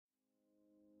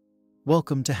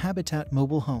Welcome to Habitat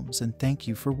Mobile Homes and thank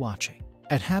you for watching.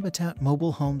 At Habitat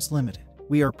Mobile Homes Ltd,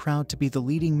 we are proud to be the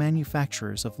leading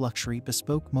manufacturers of luxury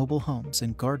bespoke mobile homes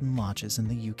and garden lodges in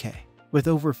the UK. With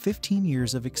over 15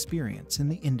 years of experience in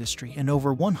the industry and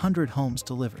over 100 homes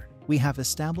delivered, we have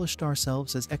established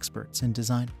ourselves as experts in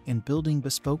design and building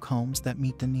bespoke homes that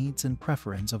meet the needs and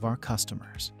preferences of our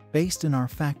customers. Based in our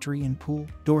factory in Poole,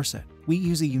 Dorset, we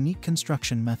use a unique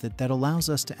construction method that allows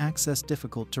us to access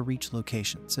difficult-to-reach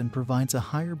locations and provides a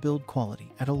higher build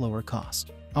quality at a lower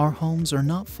cost. Our homes are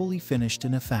not fully finished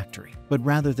in a factory, but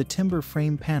rather the timber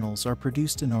frame panels are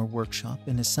produced in our workshop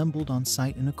and assembled on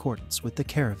site in accordance with the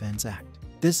Caravans Act.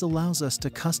 This allows us to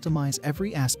customize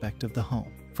every aspect of the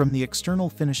home, from the external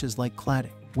finishes like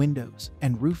cladding, windows,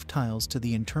 and roof tiles to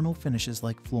the internal finishes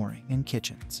like flooring and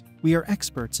kitchens. We are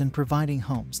experts in providing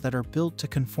homes that are built to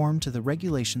conform to the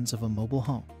regulations of a mobile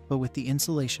home, but with the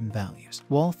insulation values,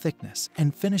 wall thickness,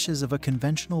 and finishes of a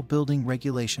conventional building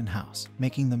regulation house,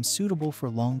 making them suitable for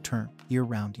long-term,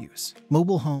 year-round use.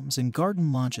 Mobile homes and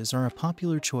garden lodges are a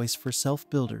popular choice for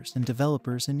self-builders and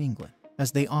developers in England,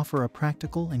 as they offer a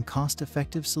practical and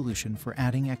cost-effective solution for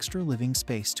adding extra living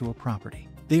space to a property.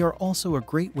 They are also a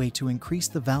great way to increase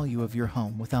the value of your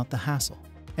home without the hassle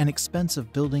and expense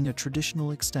of building a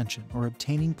traditional extension or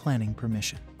obtaining planning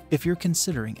permission. If you're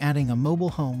considering adding a mobile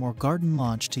home or garden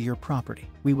lodge to your property,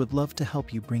 we would love to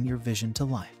help you bring your vision to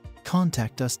life.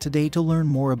 Contact us today to learn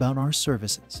more about our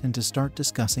services and to start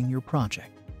discussing your project.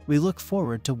 We look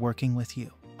forward to working with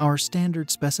you. Our standard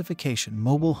specification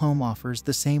mobile home offers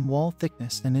the same wall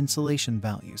thickness and insulation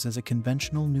values as a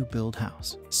conventional new build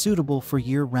house, suitable for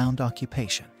year-round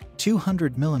occupation.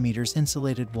 200 mm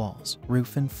insulated walls,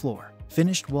 roof and floor.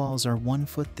 Finished walls are 1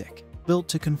 foot thick, built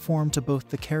to conform to both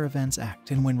the Caravans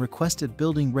Act and when requested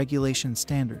building regulation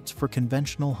standards for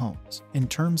conventional homes in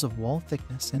terms of wall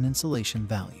thickness and insulation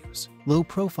values.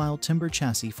 Low-profile timber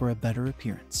chassis for a better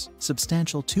appearance.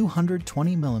 Substantial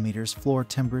 220 mm floor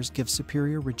timbers give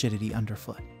superior rigidity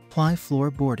underfoot. Ply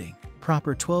floor boarding.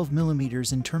 Proper 12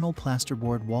 mm internal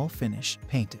plasterboard wall finish,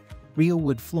 painted. Real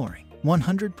wood flooring.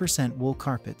 100% wool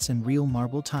carpets and real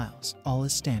marble tiles, all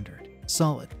is standard.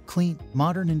 Solid, clean,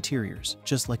 modern interiors,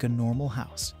 just like a normal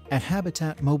house. At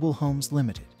Habitat Mobile Homes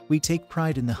Ltd, we take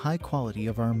pride in the high quality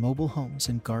of our mobile homes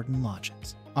and garden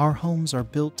lodges. Our homes are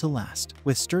built to last,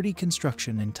 with sturdy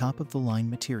construction and top-of-the-line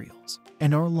materials.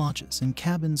 And our lodges and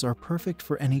cabins are perfect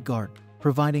for any garden,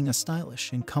 providing a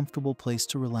stylish and comfortable place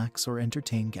to relax or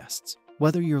entertain guests.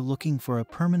 Whether you're looking for a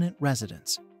permanent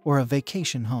residence or a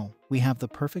vacation home, we have the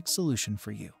perfect solution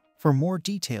for you. For more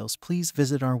details, please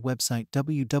visit our website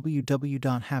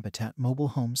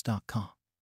www.habitatmobilehomes.com.